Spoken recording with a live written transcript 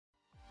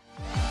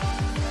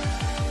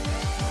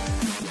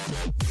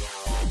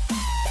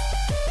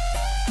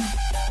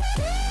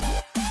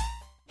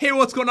Hey,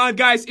 what's going on,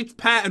 guys? It's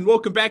Pat, and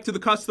welcome back to the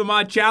Custom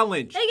Mod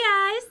Challenge. Hey,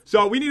 guys.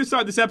 So, we need to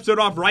start this episode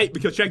off right,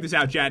 because check this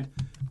out, Jen.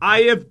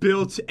 I have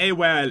built a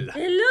well.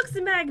 It looks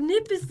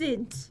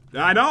magnificent.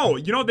 I know.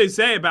 You know what they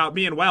say about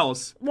me and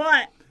wells?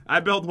 What? I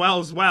built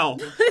wells well.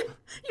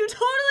 You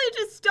totally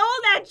just stole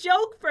that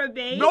joke from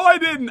me. No, I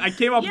didn't. I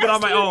came up with it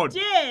on my own.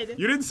 Yes, you did.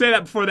 You didn't say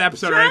that before the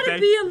episode or Try anything.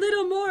 to be a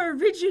little more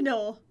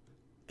original.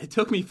 It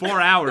took me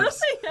 4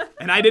 hours,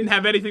 and I didn't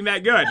have anything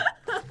that good.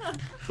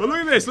 But look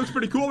at this. Looks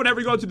pretty cool. Whenever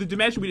we go to the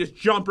dimension, we just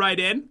jump right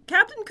in.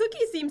 Captain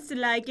Cookie seems to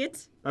like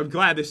it. I'm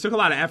glad. This took a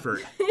lot of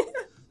effort.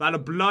 A lot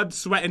of blood,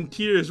 sweat, and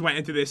tears went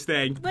into this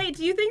thing. Wait,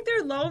 do you think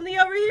they're lonely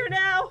over here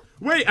now?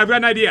 Wait, I've got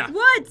an idea.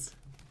 What?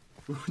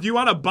 Do you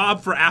want to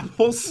bob for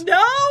apples? No,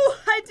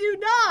 I do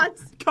not.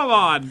 Come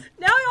on.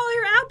 Now all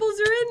your apples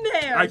are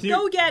in there. Right,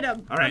 go get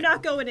them. All right. I'm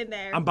not going in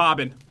there. I'm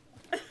bobbing.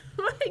 Oh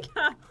my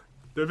god.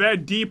 They're very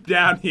deep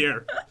down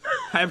here.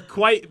 I have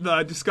quite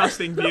the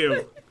disgusting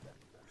view.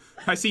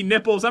 I see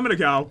nipples. I'm gonna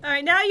go. All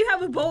right, now you have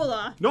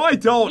Ebola. No, I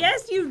don't.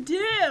 Yes, you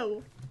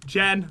do.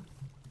 Jen,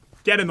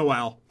 get in the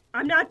well.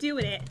 I'm not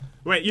doing it.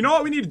 Wait, you know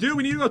what we need to do?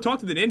 We need to go talk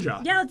to the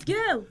ninja. Yeah, let's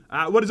go.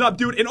 What is up,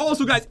 dude? And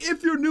also, guys,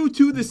 if you're new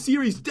to the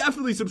series,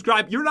 definitely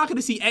subscribe. You're not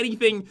gonna see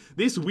anything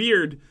this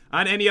weird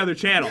on any other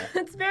channel.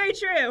 That's very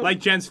true.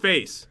 Like Jen's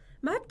face.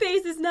 My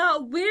face is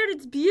not weird,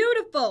 it's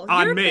beautiful.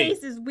 On Your me.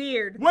 face is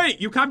weird. Wait,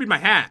 you copied my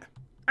hat.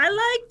 I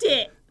liked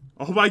it.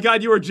 Oh my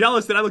god, you were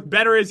jealous that I look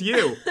better as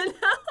you.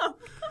 No.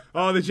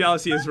 Oh, the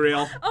jealousy is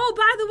real. Oh,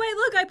 by the way,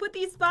 look, I put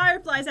these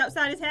fireflies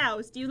outside his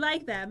house. Do you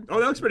like them? Oh,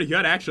 that looks pretty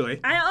good, actually.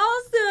 I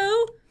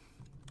also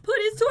put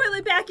his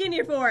toilet back in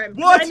here for him.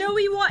 What? I know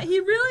he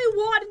really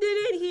wanted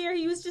it in here.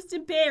 He was just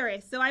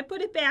embarrassed, so I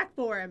put it back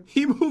for him.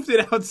 He moved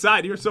it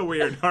outside. You're so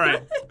weird. All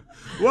right.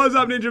 What's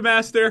up, Ninja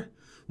Master?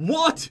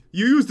 What?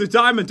 You used the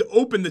diamond to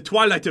open the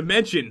Twilight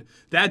Dimension.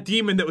 That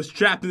demon that was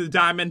trapped in the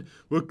diamond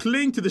will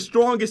cling to the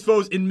strongest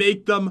foes and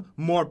make them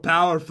more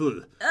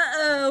powerful.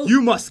 Uh-oh. You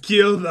must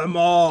kill them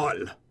all.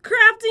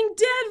 Crafting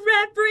Dead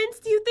reference.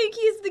 Do you think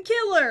he's the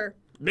killer?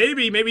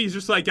 Maybe he's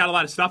just like got a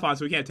lot of stuff on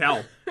so we can't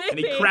tell. And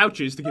he Maybe.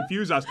 crouches to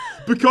confuse us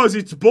because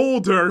it's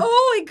Boulder.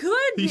 Oh, it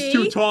could be. He's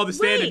too tall to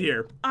stand in Wait,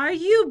 here. Are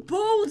you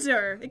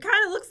Boulder? It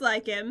kind of looks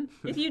like him.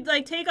 If you'd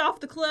like take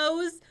off the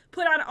clothes,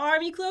 put on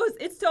army clothes,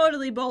 it's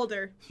totally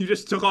Boulder. You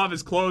just took off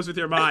his clothes with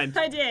your mind.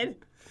 I did.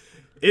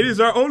 It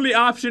is our only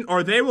option,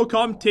 or they will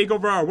come take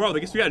over our world. I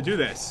guess we gotta do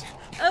this.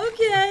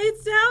 Okay,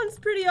 it sounds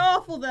pretty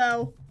awful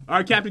though. All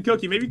right, Captain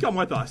Cookie, maybe come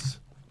with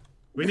us.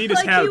 We need his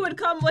Like help. he would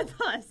come with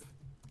us.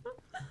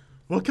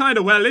 What kind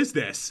of well is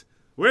this?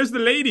 Where's the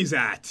ladies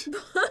at?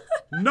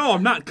 No,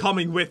 I'm not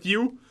coming with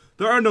you.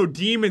 There are no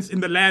demons in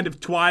the land of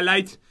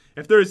Twilight.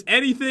 If there is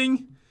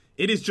anything,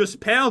 it is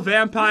just pale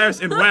vampires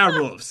and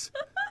werewolves.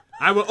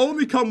 I will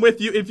only come with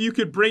you if you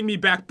could bring me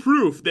back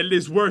proof that it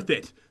is worth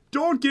it.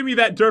 Don't give me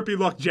that derpy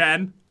look,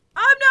 Jen.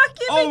 I'm not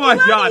giving Oh my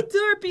you God.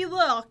 any derpy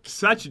look.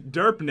 Such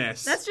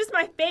derpness. That's just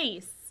my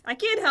face. I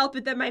can't help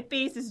it that my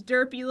face is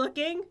derpy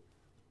looking.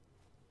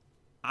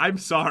 I'm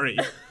sorry.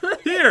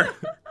 Here,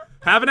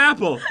 have an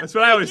apple. That's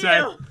what I always say.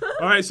 you. All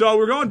right, so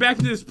we're going back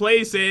to this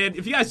place, and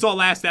if you guys saw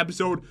last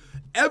episode,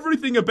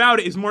 everything about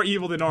it is more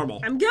evil than normal.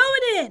 I'm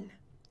going in.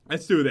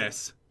 Let's do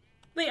this.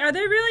 Wait, are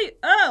there really?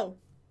 Oh,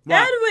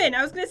 What? Edwin.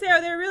 I was gonna say, are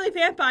there really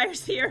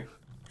vampires here?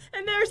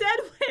 And there's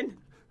Edwin.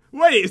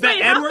 Wait, is that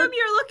Wait, how Edward? come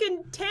you're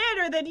looking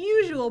tanner than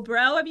usual,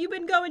 bro? Have you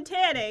been going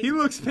tanning? He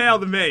looks pale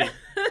to me.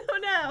 Oh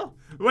no.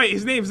 Wait,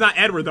 his name's not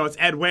Edward, though. It's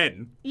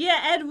Edwin.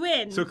 Yeah,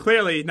 Edwin. So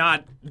clearly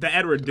not the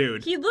Edward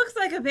dude. He looks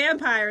like a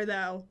vampire,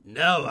 though.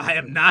 No, I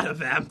am not a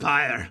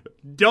vampire.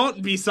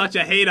 Don't be such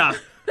a hater.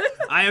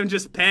 I am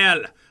just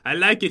pale. I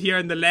like it here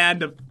in the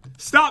land of...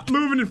 Stop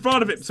moving in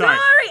front of it. Sorry.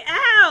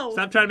 Ow!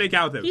 Stop trying to make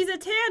out with him. He's a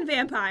tan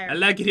vampire. I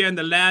like it here in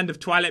the land of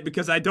Twilight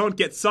because I don't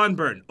get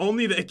sunburn.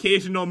 Only the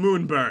occasional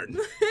moonburn.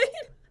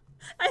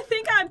 I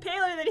think I'm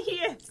paler than he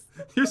is.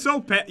 You're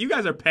so pale. You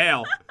guys are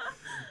pale.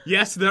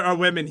 Yes, there are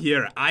women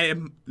here. I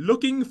am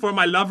looking for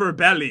my lover,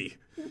 Belly.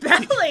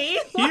 Belly?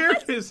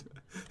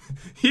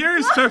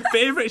 Here's her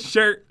favorite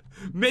shirt.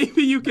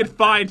 Maybe you could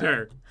find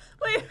her.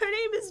 Wait, her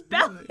name is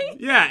Belly?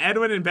 Yeah,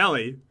 Edwin and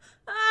Belly.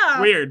 Oh.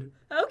 Weird.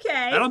 Okay.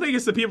 I don't think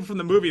it's the people from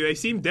the movie. They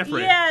seem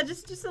different. Yeah,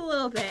 just a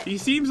little bit. He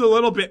seems a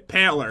little bit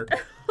paler.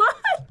 What?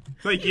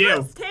 Like He you.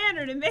 looks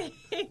tanner to me.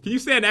 Can you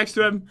stand next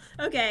to him?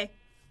 Okay.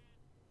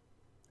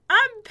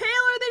 I'm paler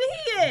than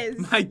he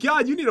is. My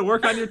God, you need to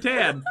work on your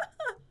tan.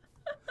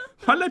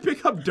 Why did I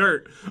pick up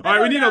dirt? All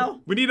right,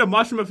 we need a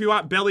mushroom if you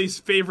want Belly's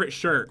favorite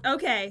shirt.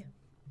 Okay.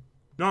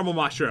 Normal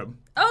mushroom.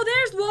 Oh,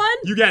 there's one.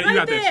 You got it. Right You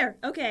got this. there.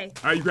 Okay.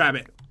 All right, you grab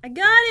it. I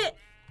got it.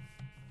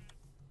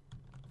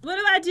 What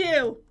do I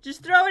do?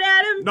 Just throw it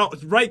at him? No,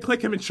 right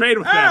click him and trade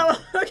with him.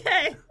 Oh,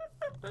 okay.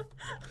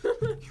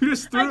 You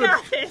just I threw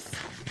got this.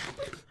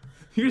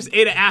 You just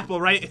ate an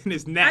apple right in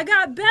his neck. I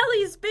got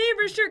Belly's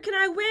favorite shirt. Can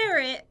I wear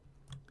it?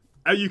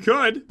 You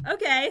could.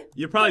 Okay.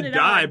 You'll probably Put it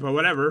die, on. but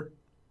whatever.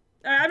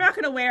 I'm not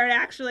going to wear it,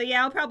 actually.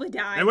 Yeah, I'll probably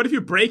die. And what if you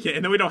break it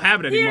and then we don't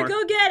have it Here, anymore?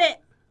 go get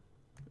it.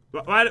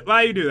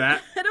 Why do you do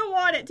that? I don't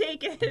want it.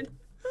 Take it.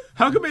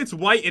 How come it's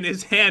white in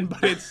his hand,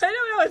 but it's... I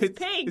don't know, it's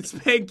pink. It's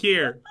pink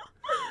here.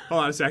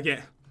 Hold on a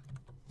second.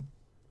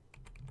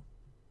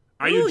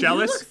 Are you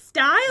jealous? You look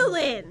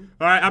styling.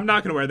 All right, I'm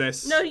not going to wear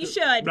this. No, you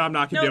should. No, I'm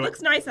not going to do it. No, it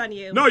looks nice on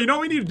you. No, you know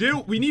what we need to do?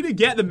 We need to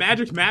get the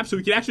magic map so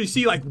we can actually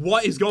see, like,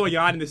 what is going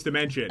on in this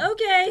dimension.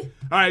 Okay.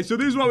 All right, so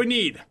this is what we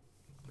need.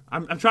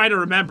 I'm trying to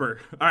remember.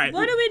 All right.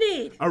 What do we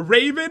need? A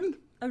raven.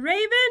 A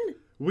raven?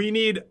 We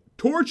need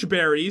torch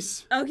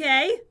berries.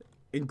 Okay.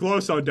 And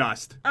glowstone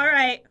dust. All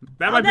right.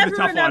 That might be the tough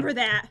one. I'll never remember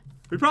that.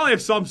 We probably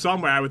have some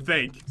somewhere, I would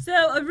think. So,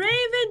 a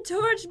raven,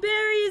 torch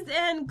berries,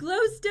 and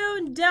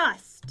glowstone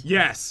dust.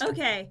 Yes.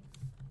 Okay.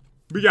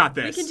 We got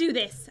this. We can do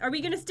this. Are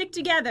we going to stick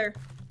together?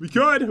 We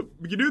could.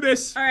 We can do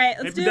this. All right,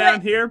 let's do it.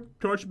 Down here,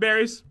 torch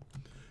berries.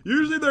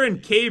 Usually they're in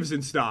caves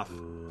and stuff.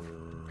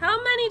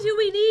 How many do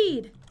we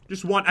need?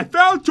 Just one. I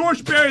found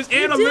torch berries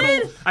and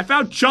did? I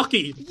found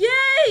Chucky.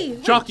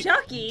 Yay! Chucky.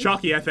 What, Chucky?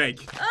 Chucky, I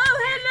think.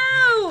 Oh,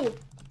 hello!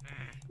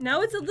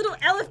 No, it's a little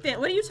elephant.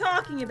 What are you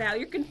talking about?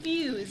 You're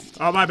confused.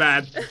 Oh, my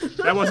bad.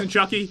 That wasn't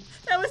Chucky?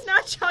 That was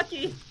not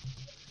Chucky.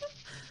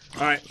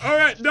 All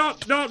right.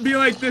 Don't be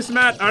like this,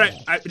 Matt. All right,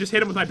 I just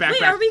hit him with my backpack.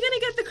 Wait, are we gonna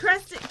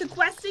get the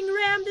questing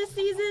ram this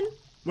season?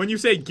 When you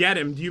say get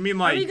him, do you mean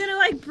like... Are we gonna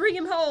like bring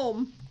him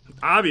home?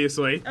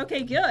 Obviously.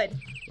 Okay, good.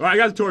 All right, I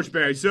got the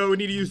torchberry, so we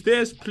need to use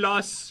this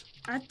plus...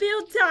 I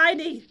feel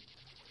tiny.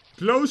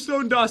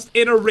 Glowstone dust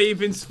in a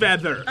raven's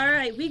feather. All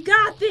right, we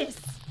got this.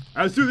 All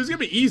right, let's do this. This is gonna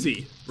be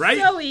easy, right?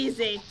 So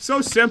easy.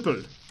 So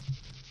simple.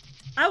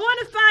 I want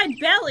to find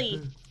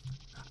Belly.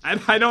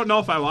 I don't know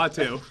if I want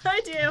to. I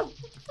do.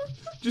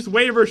 Just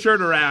wave her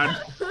shirt around.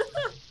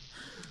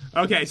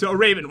 Okay, so a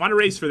raven. Want to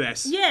race for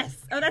this? Yes.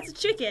 Oh, that's a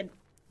chicken.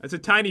 That's a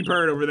tiny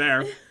bird over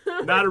there.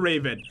 Not a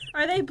raven.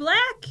 Are they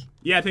black?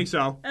 Yeah, I think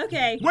so.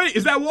 Okay. Wait,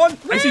 is that one?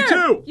 Where? I see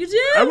two. You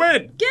do? I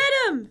win. Get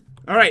him.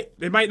 All right,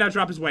 they might not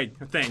drop his weight.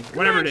 A thing.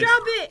 Whatever Come on, it is.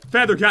 drop it.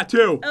 Feather got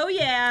two. Oh,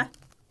 yeah.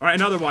 All right,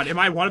 another one. Am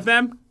I one of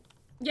them?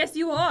 Yes,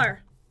 you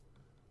are.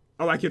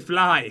 Oh, I can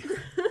fly.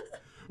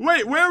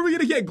 Wait, where are we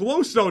going to get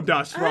glowstone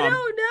dust from? I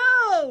don't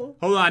know.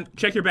 Hold on.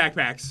 Check your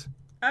backpacks.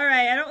 All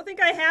right, I don't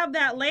think I have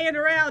that laying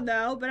around,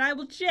 though, but I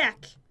will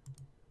check.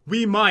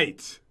 We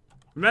might.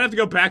 We might have to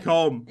go back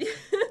home.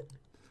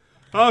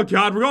 Oh,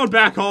 God, we're going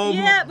back home.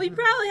 Yeah, we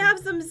probably have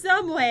some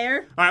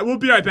somewhere. All right, we'll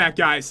be right back,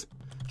 guys.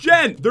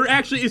 Jen, there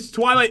actually is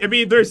Twilight. I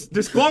mean, there's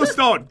this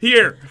glowstone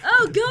here.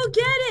 Oh, go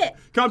get it.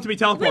 Come to me,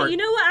 teleport. Wait, you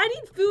know what? I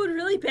need food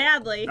really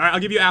badly. All right, I'll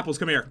give you apples.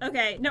 Come here.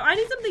 Okay, no, I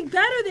need something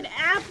better than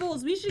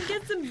apples. We should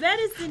get some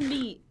venison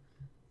meat.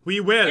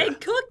 We will.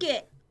 And cook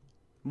it.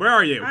 Where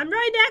are you? I'm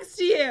right next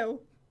to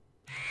you.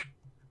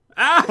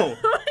 Ow! All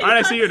right,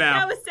 I see you now.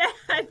 That was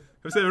sad.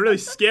 That was a really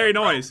scary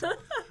noise.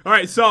 All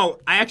right,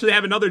 so I actually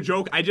have another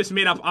joke I just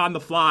made up on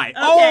the fly. Okay.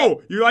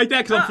 Oh, you like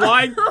that because I'm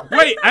flying?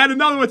 Wait, I had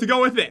another one to go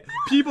with it.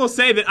 People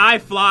say that I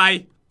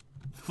fly.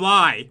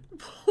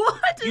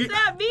 What does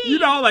that mean? You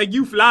know, like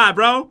you fly,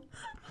 bro.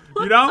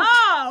 You know?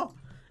 Oh,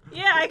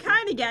 yeah, I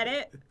kind of get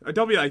it.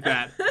 Don't be like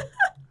that.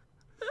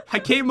 I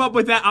came up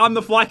with that on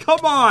the fly.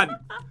 Come on.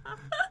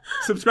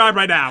 Subscribe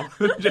right now.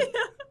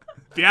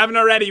 If you haven't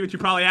already, which you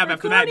probably have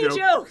after that joke.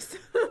 Jokes.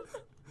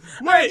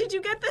 Wait. Did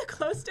you get the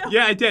close down?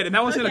 Yeah, I did, and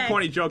that wasn't a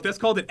corny joke. That's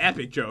called an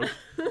epic joke.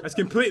 That's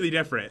completely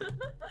different.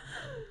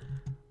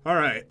 All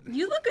right.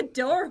 You look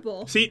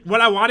adorable. See,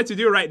 what I wanted to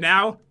do right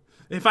now,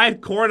 if I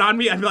had corn on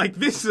me, I'd be like,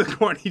 this is a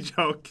corny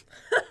joke.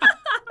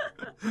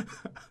 All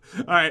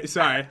right,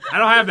 sorry. I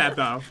don't have that,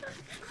 though.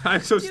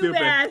 I'm so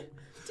stupid.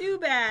 Too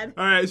bad.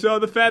 All right, so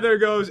the feather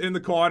goes in the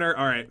corner.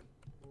 All right.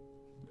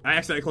 I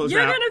accidentally closed it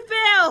out. You're going to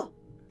fail.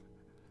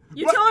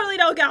 You totally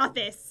don't got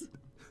this.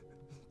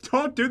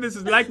 Don't do this.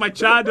 It's like my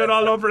childhood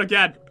all over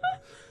again.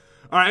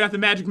 All right, I got the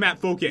magic map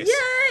focus.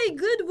 Yay,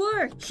 good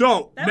work.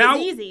 So, that now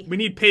was easy. We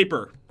need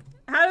paper.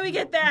 How do we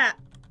get that?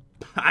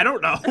 I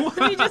don't know.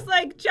 We just,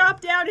 like, chop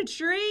down a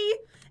tree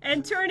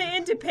and turn it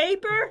into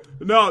paper?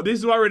 No, this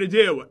is what we're going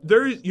to do.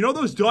 There's, you know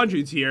those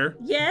dungeons here?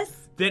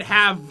 Yes. That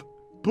have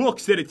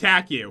books that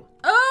attack you.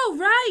 Oh,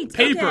 right.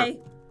 Paper. Okay.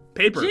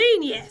 Paper.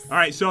 Genius. All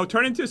right, so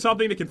turn into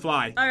something that can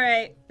fly. All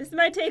right. This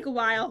might take a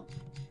while.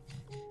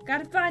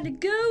 Gotta find a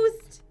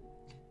ghost.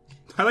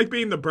 I like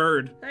being the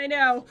bird. I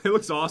know. It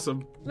looks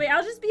awesome. Wait,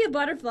 I'll just be a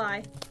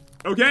butterfly.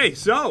 Okay,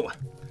 so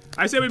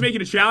I say we make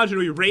it a challenge and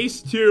we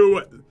race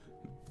to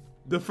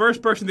the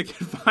first person that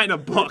can find a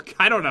book.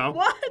 I don't know.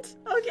 What?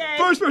 Okay.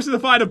 First person to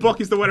find a book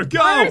is the winner. Go!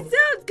 All right,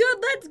 sounds good.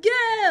 Let's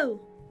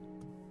go.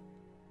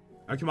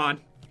 Oh, come on.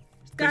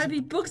 There's gotta be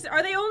books.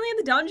 Are they only in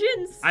the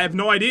dungeons? I have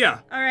no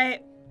idea. All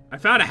right. I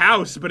found a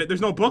house, but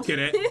there's no book in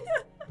it.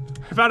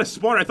 I found a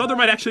spawner. I thought there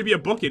might actually be a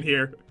book in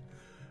here.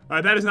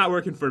 That is not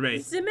working for me.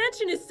 This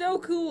dimension is so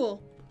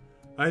cool.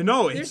 I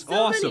know, it's There's so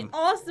awesome. many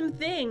awesome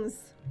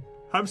things.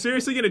 I'm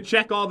seriously gonna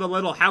check all the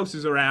little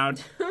houses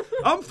around.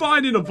 I'm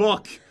finding a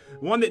book.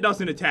 One that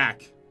doesn't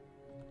attack.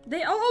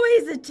 They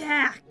always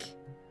attack.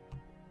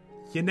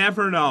 You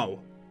never know.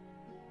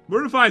 We're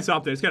gonna find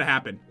something. It's gonna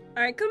happen.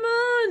 All right, come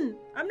on.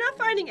 I'm not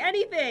finding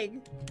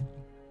anything.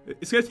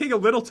 It's gonna take a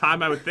little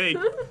time, I would think.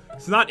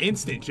 It's not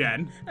instant,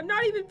 Jen. I'm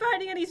not even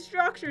finding any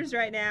structures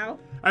right now.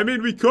 I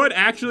mean, we could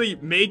actually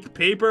make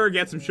paper,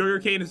 get some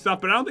sugarcane and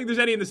stuff, but I don't think there's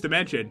any in this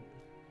dimension.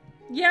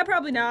 Yeah,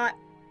 probably not.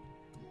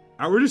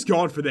 Alright, we're just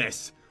going for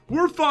this.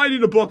 We're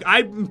finding a book.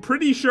 I'm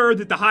pretty sure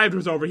that the hive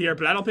was over here,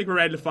 but I don't think we're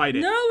ready to fight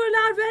it. No, we're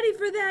not ready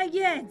for that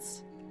yet.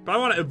 But I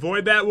want to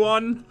avoid that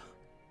one.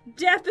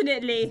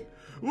 Definitely.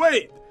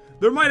 Wait,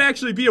 there might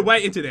actually be a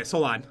way into this.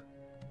 Hold on.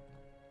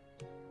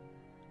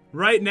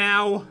 Right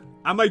now,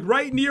 I'm like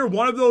right near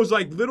one of those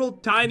like little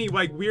tiny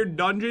like weird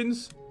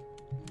dungeons.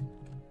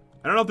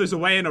 I don't know if there's a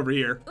way in over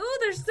here. Ooh,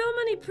 there's so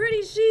many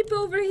pretty sheep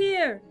over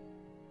here.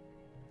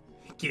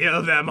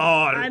 Kill them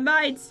all. I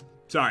might.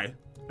 Sorry.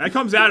 That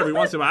comes out every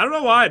once in a while. I don't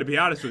know why, to be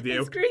honest with you.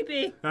 It's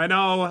creepy. I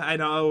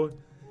know.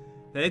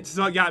 It's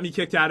what got me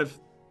kicked out of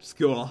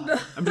school.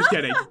 I'm just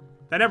kidding.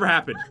 That never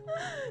happened.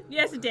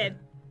 Yes, it did.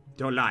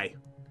 Don't lie.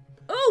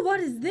 Oh, what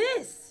is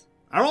this?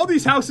 Are all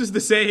these houses the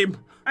same?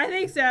 I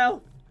think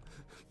so.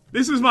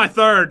 This is my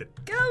third.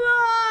 Come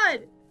on!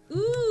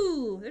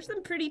 Ooh, there's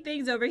some pretty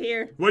things over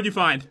here. What'd you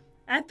find?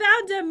 I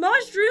found a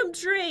mushroom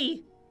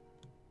tree.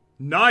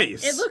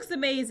 Nice. It looks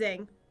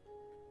amazing.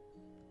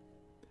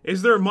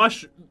 Is there a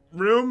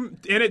mushroom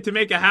in it to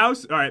make a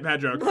house? All right,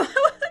 bad joke. What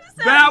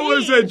does That mean?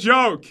 was a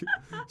joke.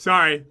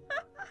 Sorry.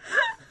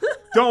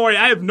 Don't worry,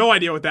 I have no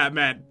idea what that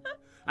meant.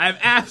 I have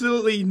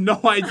absolutely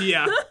no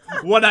idea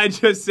what I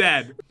just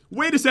said.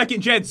 Wait a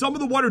second, Jen. Some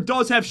of the water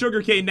does have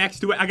sugarcane next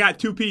to it. I got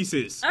 2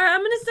 pieces. Alright, I'm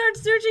gonna start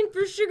searching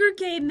for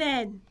sugarcane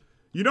then.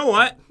 You know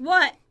what?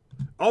 What?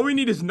 All we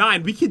need is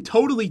 9. We can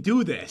totally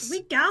do this.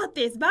 We got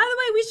this. By the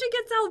way, we should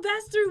get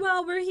Sylvester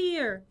while we're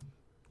here.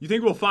 You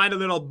think we'll find a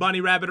little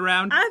bunny rabbit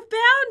around? I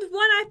found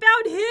one. I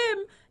found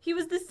him. He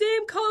was the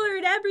same color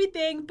and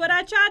everything, but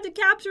I tried to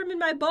capture him in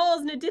my balls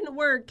and it didn't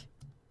work.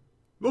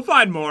 We'll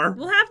find more.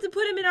 We'll have to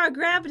put him in our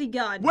gravity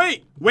gun.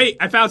 Wait,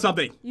 I found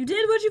something. You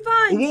did? What'd you A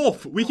find?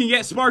 wolf. We can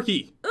get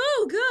Sparky.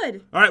 Ooh,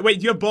 good. All right, wait,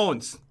 do you have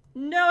bones?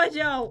 No, I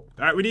don't. All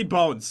right, we need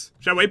bones.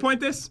 Should I waypoint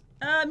this?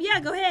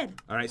 Yeah, go ahead.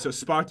 All right, so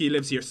Sparky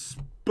lives here.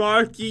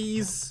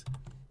 Sparky's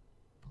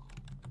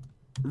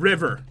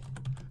river.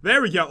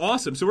 There we go,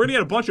 awesome. So we're gonna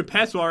get a bunch of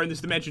pets while we're in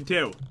this dimension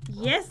too.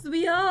 Yes,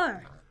 we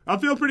are. I'll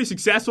feel pretty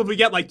successful if we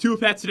get like 2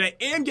 pets today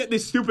and get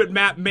this stupid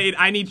map made.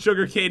 I need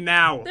sugarcane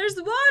now. There's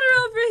water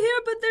over here,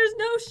 but there's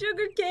no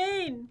sugar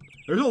cane.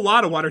 There's a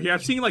lot of water here.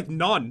 I've seen like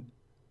none.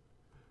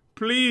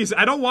 Please,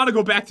 I don't want to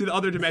go back to the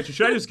other dimension.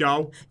 Should I just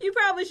go? You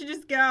probably should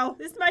just go.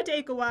 This might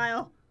take a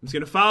while. I'm just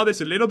gonna follow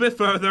this a little bit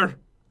further.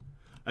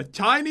 A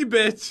tiny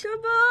bit. Come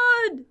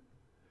on.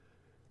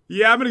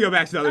 Yeah, I'm gonna go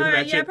back to the other All right,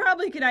 dimension. yeah,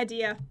 probably a good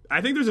idea.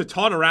 I think there's a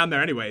ton around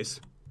there anyways.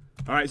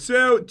 All right,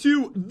 so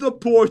to the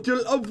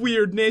portal of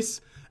weirdness.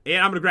 And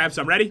I'm gonna grab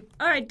some. Ready?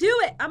 All right, do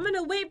it. I'm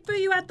gonna wait for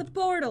you at the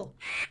portal.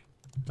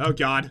 Oh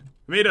God,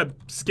 I made a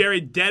scary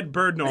dead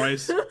bird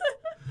noise.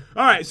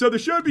 All right, so there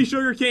should be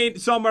sugarcane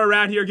somewhere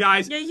around here,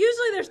 guys. Yeah,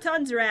 usually there's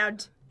tons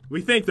around.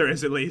 We think there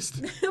is at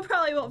least. You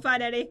probably won't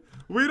find any.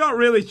 We don't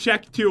really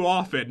check too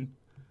often.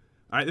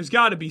 All right, there's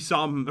got to be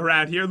some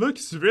around here.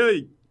 Looks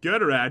really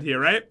good around here,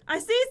 right? I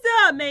see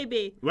some,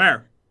 maybe.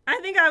 Where? I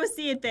think I was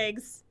seeing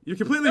things. You're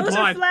completely Those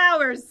blind. are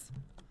flowers.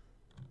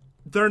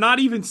 They're not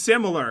even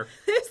similar.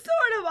 They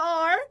sort of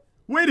are.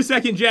 Wait a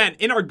second, Jen.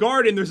 In our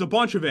garden, there's a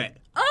bunch of it.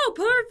 Oh,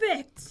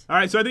 perfect. All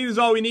right, so I think this is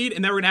all we need,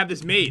 and then we're gonna have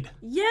this made.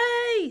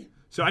 Yay.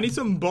 So I need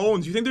some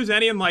bones. You think there's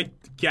any in, like,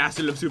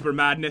 Castle of Super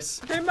Madness?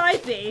 There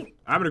might be.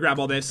 I'm gonna grab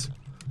all this.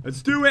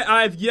 Let's do it.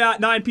 I've got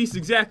 9 pieces,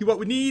 exactly what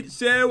we need.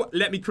 So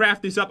let me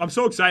craft this up. I'm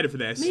so excited for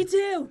this. Me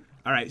too.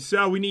 All right,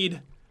 so we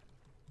need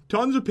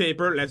tons of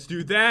paper. Let's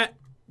do that.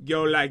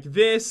 Go like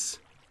this.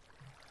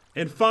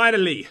 And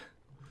finally,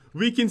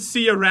 we can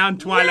see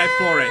around Twilight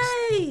Forest.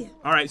 Yay.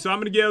 All right, so I'm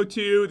going to go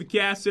to the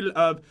Castle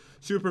of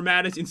Super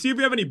Madness and see if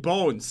we have any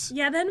bones.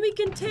 Yeah, then we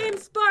can tame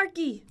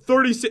Sparky.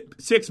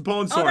 36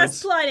 bone swords. Oh,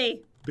 that's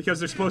plenty. Because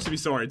they're supposed to be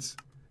swords.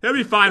 He'll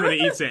be fine when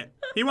he eats it.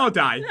 He won't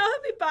die. No,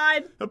 he'll be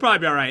fine. He'll probably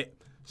be all right.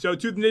 So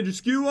to the ninja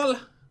school.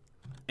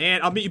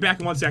 And I'll meet you back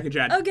in 1 second,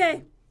 Jen.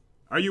 Okay.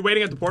 Are you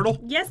waiting at the portal?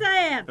 Yes, I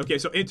am. Okay,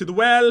 so into the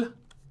well.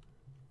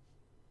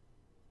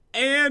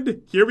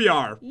 And here we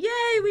are.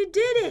 Yay, we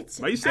did it.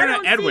 Why are you staring at I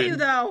don't Edwin? see you,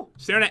 though.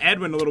 Staring at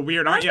Edwin a little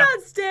weird, aren't I'm you?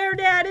 not staring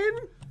at him.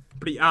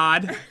 Pretty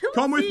odd.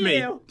 Come with See me.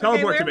 you.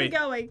 Teleport okay, to me.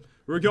 where are we going?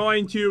 We're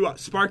going to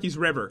Sparky's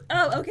River.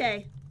 Oh,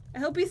 okay. I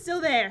hope he's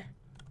still there.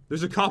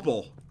 There's a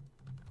couple.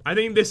 I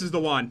think this is the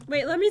one.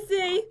 Wait, let me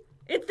see.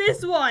 It's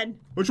this one.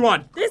 Which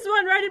one? This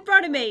one right in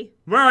front of me.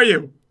 Where are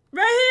you?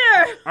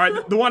 Right here. All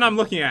right, the one I'm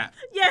looking at.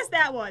 Yes,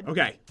 that one.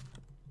 Okay.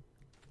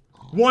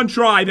 One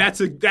try.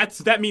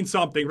 That means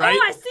something, right?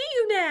 Oh, I see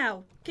you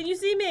now. Can you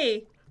see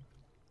me?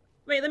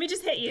 Wait, let me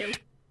just hit you.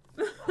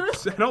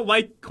 I don't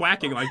like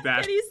quacking like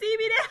that. Can you see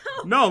me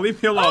now? No,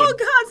 leave me alone. Oh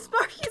God,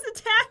 Sparky's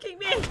attacking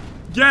me.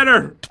 Get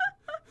her.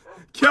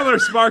 Kill her,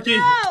 Sparky.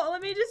 No,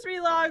 let me just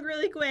relog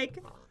really quick.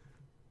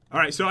 All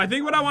right, so I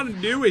think what I want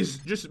to do is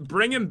just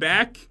bring him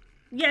back.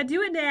 Yeah,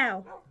 do it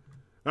now.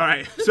 All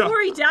right, so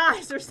Before he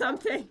dies or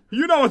something.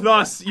 you know with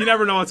us, you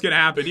never know what's going to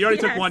happen. He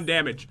already took Yes. 1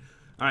 damage.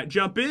 Alright,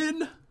 jump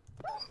in.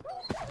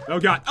 Oh,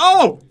 God.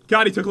 Oh!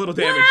 God, he took a little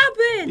damage. What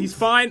happened? He's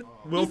fine.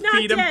 We'll He's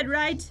feed him. not dead,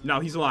 right? No,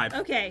 he's alive.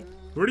 Okay.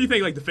 Where do you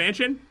think? Like the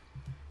Fanchon?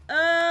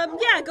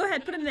 Yeah, go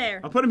ahead. Put him there.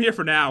 I'll put him here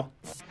for now.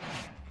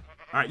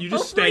 Alright, you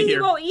just Hopefully stay here.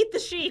 he won't eat the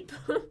sheep.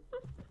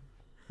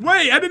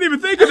 Wait, I didn't even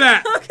think of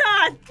that. Oh,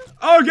 God.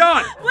 Oh,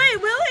 God.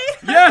 Wait, will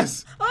he?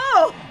 Yes.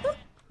 Oh.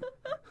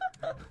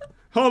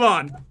 Hold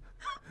on.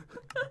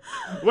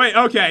 Wait,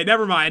 okay,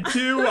 never mind.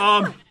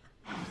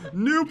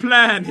 New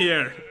plan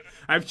here.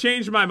 I've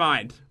changed my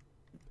mind.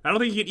 I don't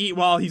think he can eat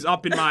while he's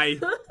up in my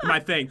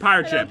thing.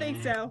 Pirate I ship. don't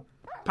think so.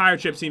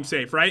 Pirate ship seems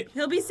safe, right?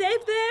 He'll be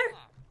safe there?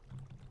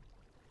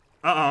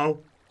 Uh-oh.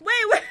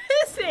 Wait, where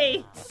is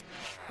he?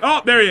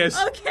 Oh, there he is.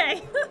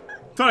 Okay.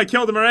 Thought I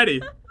killed him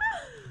already.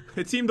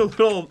 It seemed a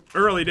little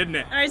early, didn't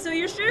it? Alright, so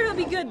you're sure he'll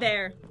be good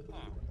there?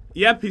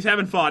 Yep, he's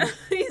having fun.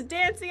 He's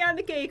dancing on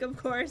the cake, of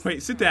course.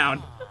 Wait, sit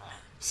down.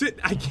 Sit,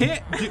 I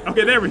can't.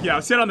 Okay, there we go.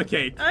 Sit on the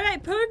cake.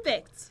 Alright,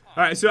 perfect.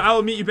 Alright, so I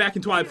will meet you back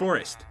in Twilight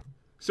Forest.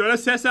 So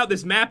let's test out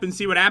this map and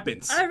see what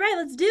happens. Alright,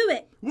 let's do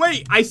it.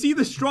 Wait, I see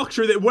the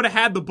structure that would have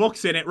had the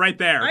books in it right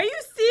there. Are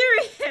you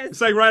serious?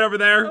 It's like right over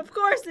there. Of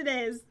course it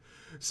is.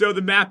 So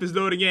the map is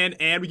loading in,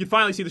 and we can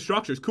finally see the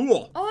structures.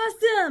 Cool.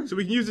 Awesome. So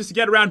we can use this to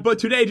get around. But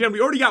today, Jen, we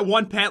already got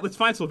one pet. Let's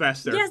find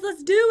Sylvester. Yes,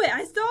 let's do it.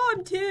 I saw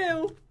him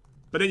too.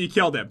 But then you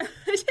killed him. I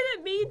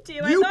didn't mean to.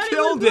 You I thought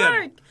killed it would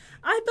him. work.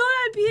 I thought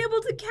I'd be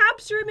able to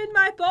capture him in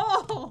my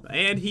ball.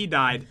 And he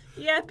died.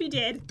 Yep, he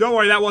did. Don't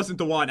worry, that wasn't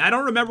the one. I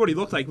don't remember what he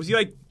looked like. Was he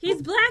like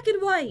He's black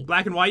and white.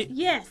 black and white?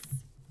 Yes.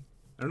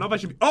 I don't know if I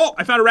should be. Oh,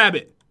 I found a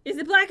rabbit. Is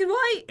it black and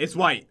white? It's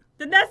white.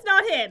 Then that's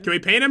not him. Can we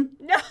paint him?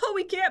 No,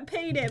 we can't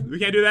paint him. We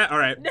can't do that? All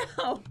right.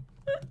 No.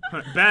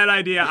 Bad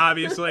idea,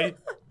 obviously.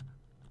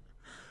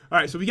 All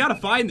right, so we got to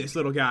find this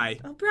little guy.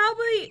 Oh,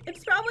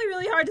 it's probably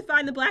really hard to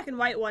find the black and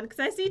white one because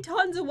I see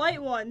tons of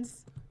white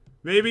ones.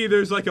 Maybe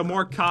there's like a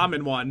more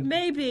common one.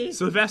 Maybe.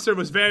 Sylvester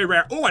was very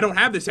rare. Oh, I don't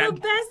have this hat.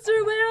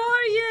 Sylvester, where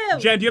are you?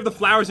 Jen, do you have the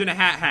flowers in a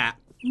hat?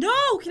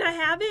 No, can I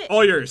have it?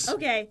 All yours.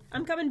 Okay,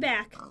 I'm coming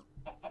back.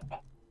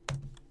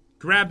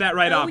 Grab that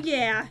right up. Oh,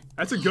 yeah.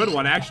 That's a good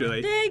one,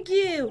 actually. Thank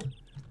you.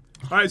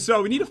 All right,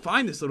 so we need to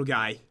find this little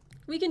guy.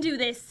 We can do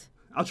this.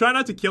 I'll try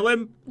not to kill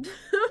him.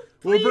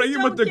 We'll Please bring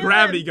him with don't the kill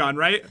gravity him. gun,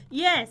 right?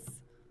 Yes.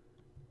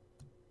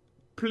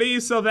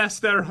 Please,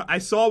 Sylvester. I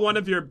saw one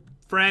of your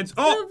friends.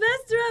 Oh!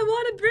 Sylvester, I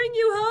want to bring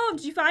you home.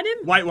 Did you find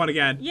him? White one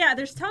again. Yeah,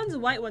 there's tons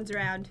of white ones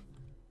around.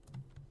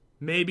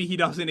 Maybe he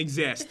doesn't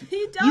exist.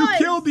 He does. You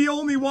killed the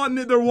only one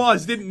that there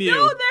was, didn't you?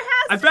 No, there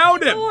has I to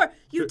found be him. more.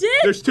 You did?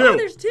 There's two. Oh,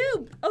 there's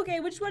two.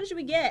 Okay, which one should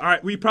we get? All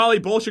right, we probably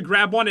both should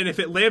grab one, and if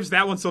it lives,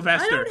 that one's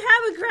Sylvester. I don't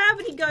have a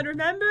gravity gun,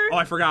 remember? Oh,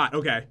 I forgot.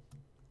 Okay.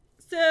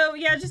 So,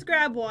 yeah, just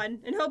grab one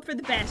and hope for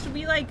the best. Should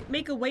we, like,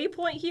 make a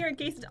waypoint here in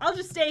case... I'll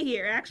just stay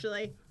here,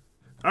 actually.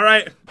 All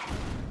right.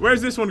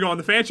 Where's this one going?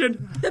 The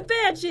Fanchon? The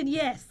mansion,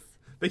 yes.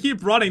 They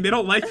keep running. They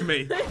don't like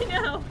me. I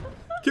know.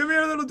 Come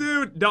here, little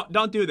dude.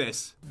 Don't do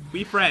this.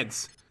 Be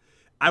friends.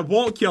 I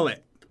won't kill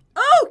it.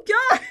 Oh,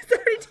 God! It's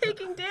already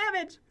taking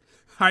damage.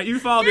 All right, you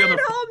follow the Get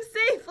other... it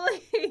home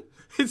safely.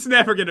 It's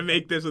never going to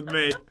make this with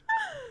me.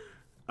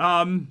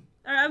 All right,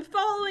 I'm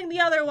following the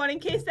other one in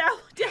case that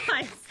one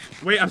dies.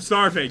 Wait, I'm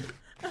starving.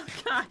 Oh,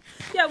 God.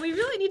 Yeah, we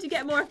really need to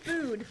get more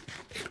food.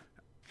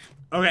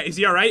 Okay, is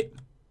he all right?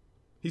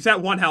 He's at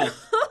 1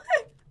 health.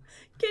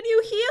 Can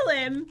you heal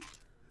him?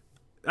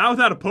 Not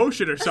without a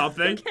potion or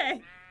something.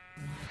 Okay.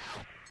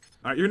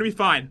 All right, you're going to be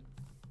fine.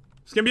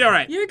 It's going to be all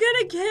right. You're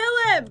gonna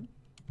kill him.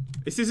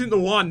 This isn't the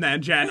one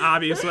then, Jen,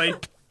 obviously.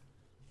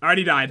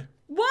 Already died.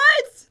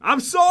 What? I'm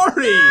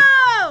sorry.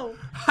 No!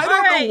 I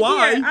don't know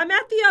why. Here, I'm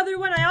at the other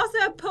one. I also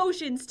have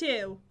potions,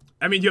 too.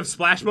 I mean, you have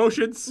splash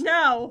motions?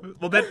 No.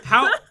 Well, then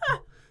how?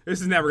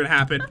 This is never going to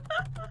happen.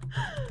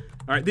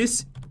 All right,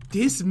 this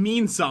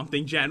means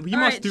something, Jen. We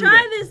must do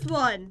try this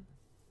one.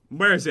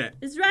 Where is it?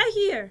 It's right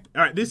here.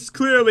 All right, this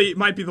clearly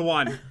might be the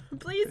one.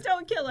 Please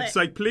don't kill it. It's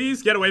like,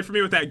 please get away from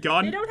me with that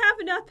gun. They don't have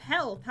enough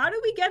health. How did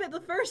we get it the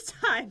first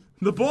time?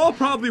 The ball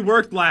probably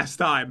worked last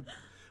time.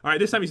 All right,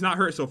 this time he's not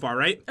hurt so far,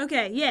 right?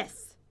 Okay,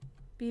 yes.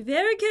 Be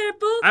very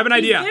careful. I have an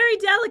idea. He's very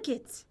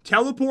delicate.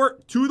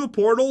 Teleport to the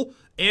portal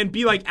and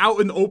be like out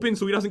in the open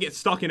so he doesn't get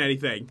stuck in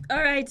anything.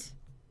 All right.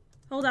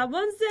 Hold on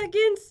 1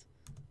 second.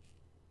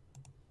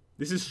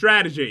 This is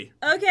strategy.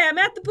 Okay, I'm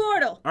at the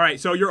portal. All right,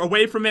 so you're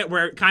away from it.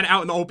 We're kind of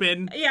out in the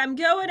open. Yeah, I'm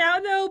going out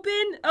in the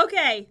open.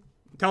 Okay.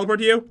 Teleport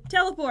to you?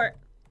 Teleport.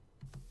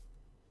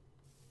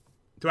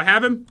 Do I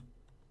have him?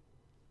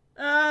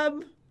 I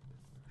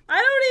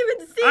don't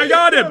even see I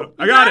got him. You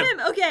I got him.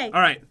 Okay. All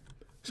right.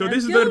 So Now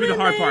this is going to be go the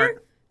hard in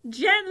part. there,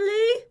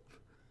 Gently.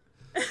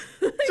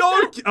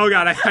 Don't. Oh,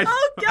 God. I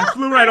God.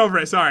 flew right over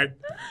it. Sorry.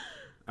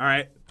 All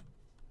right.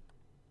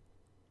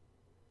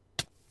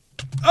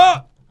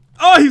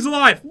 Oh, he's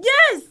alive.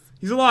 Yes.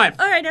 He's alive.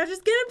 All right, now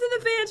just get him to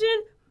the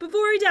mansion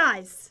before he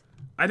dies.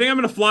 I think I'm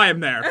going to fly him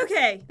there.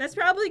 Okay, that's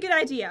probably a good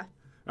idea.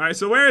 All right,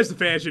 so where is the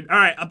Fanchon? All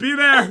right, I'll be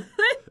there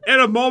in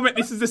a moment.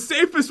 This is the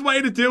safest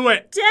way to do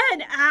it.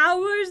 10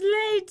 hours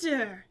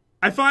later.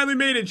 I finally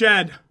made it,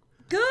 Jen.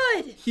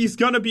 Good. He's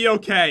gonna be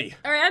okay.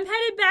 All right, I'm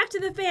headed back to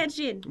the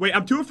mansion. Wait,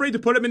 I'm too afraid to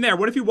put him in there.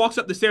 What if he walks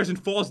up the stairs and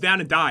falls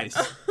down and dies?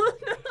 Oh,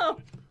 no.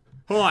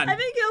 Hold on. I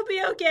think he'll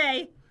be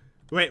okay.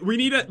 Wait, we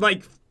need to,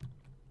 like,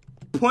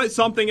 put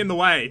something in the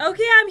way.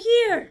 Okay, I'm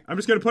here. I'm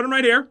just gonna put him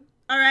right here.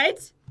 All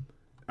right.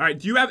 All right,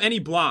 do you have any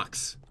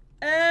blocks?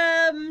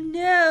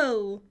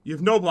 No. You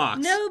have no blocks?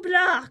 No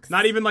blocks.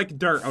 Not even, like,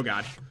 dirt. Oh,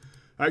 God.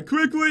 All right,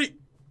 quickly.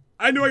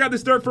 I knew I got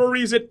this dirt for a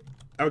reason.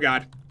 Oh,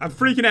 God. I'm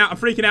freaking out. I'm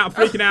freaking out. I'm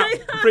freaking out.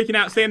 I'm freaking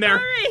out. Stand there.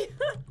 Hurry.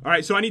 All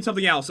right, so I need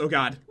something else. Oh,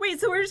 God. Wait,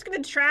 so we're just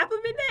going to trap him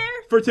in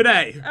there? For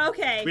today.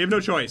 Okay. We have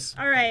no choice.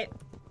 All right.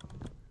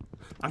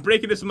 I'm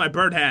breaking this with my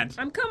bird hand.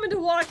 I'm coming to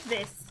watch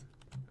this.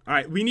 All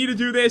right, we need to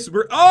do this.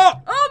 Oh!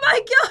 Oh,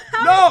 my God.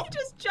 How No! did you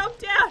just jump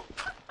down?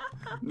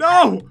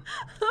 No!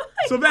 Oh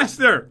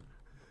Sylvester!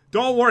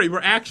 Don't worry,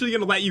 we're actually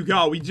gonna let you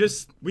go. We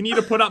need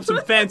to put up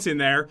some fence in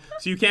there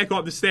so you can't go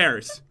up the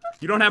stairs.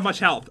 You don't have much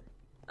health.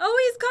 Oh,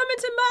 he's coming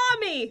to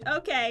mommy.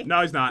 Okay.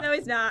 No, he's not. No,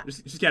 he's not.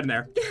 Just get in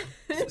there.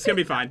 It's gonna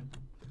be fine.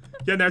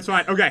 Get in there, it's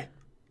fine. Okay.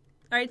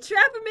 All right,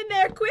 trap him in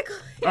there quickly.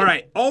 All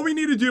right, all we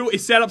need to do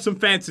is set up some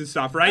fence and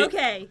stuff, right?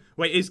 Okay.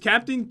 Wait, is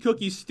Captain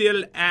Cookie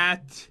still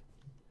at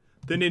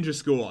the ninja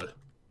school?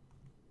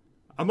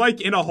 I'm like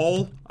in a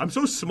hole. I'm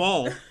so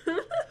small.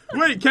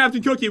 Wait,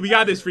 Captain Cookie, we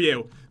got this for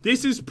you.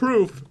 This is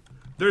proof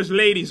there's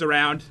ladies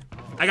around.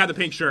 I got the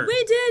pink shirt.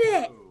 We did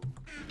it.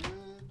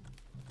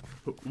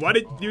 What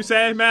did you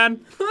say,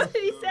 man? What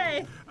did he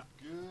say?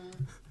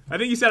 I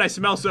think he said I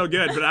smell so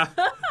good, but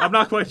I'm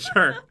not quite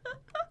sure.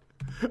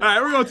 All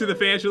right, we're going to the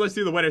fancy. Let's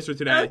do the winners for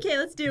today. Okay,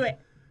 let's do it.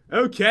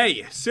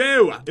 Okay,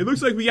 so it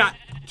looks like we got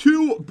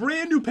 2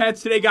 brand new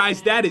pets today,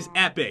 guys. That is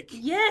epic.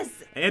 Yes.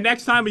 And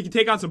next time we can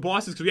take on some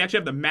bosses because we actually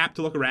have the map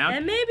to look around.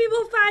 And maybe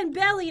we'll find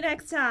Belly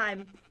next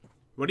time.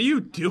 What are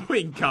you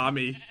doing,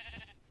 Kami?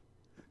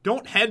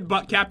 Don't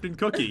headbutt Captain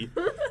Cookie.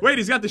 Wait,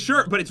 he's got the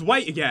shirt, but it's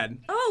white again.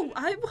 Oh,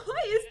 why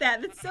is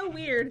that? That's so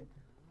weird.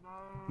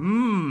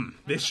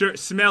 This shirt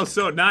smells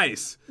so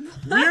nice.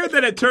 Weird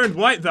that it turned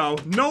white, though.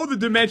 No, the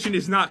dimension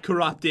is not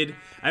corrupted.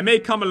 I may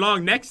come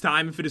along next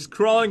time if it is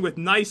crawling with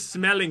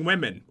nice-smelling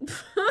women.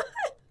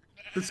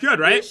 That's good,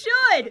 right? You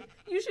should.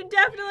 You should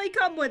definitely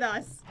come with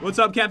us. What's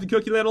up, Captain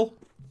Cookie Little?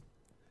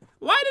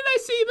 Why did I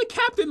see the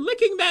captain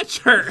licking that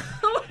shirt?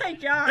 Oh my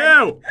God.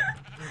 Ew.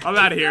 I'm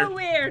out of here. So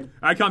weird.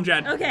 All right, come,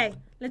 Jen. Okay,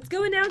 let's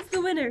go announce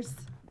the winners.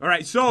 All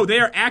right, so they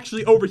are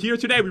actually over here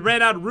today. We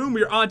ran out of room.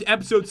 We are on to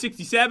episode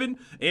 67,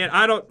 and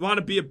I don't want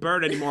to be a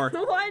bird anymore.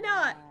 Why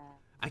not?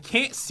 I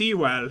can't see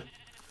well.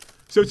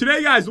 So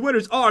today, guys, the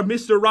winners are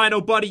Mr.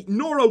 Rhino Buddy,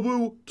 Nora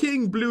Woo,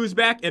 King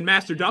Bluesback, and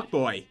Master Duck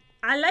Boy.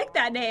 I like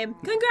that name.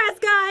 Congrats,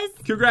 guys.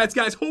 Congrats,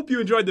 guys. Hope you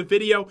enjoyed the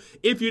video.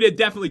 If you did,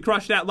 definitely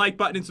crush that like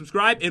button and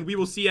subscribe, and we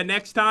will see you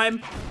next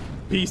time.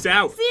 Peace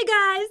out. See you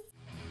guys.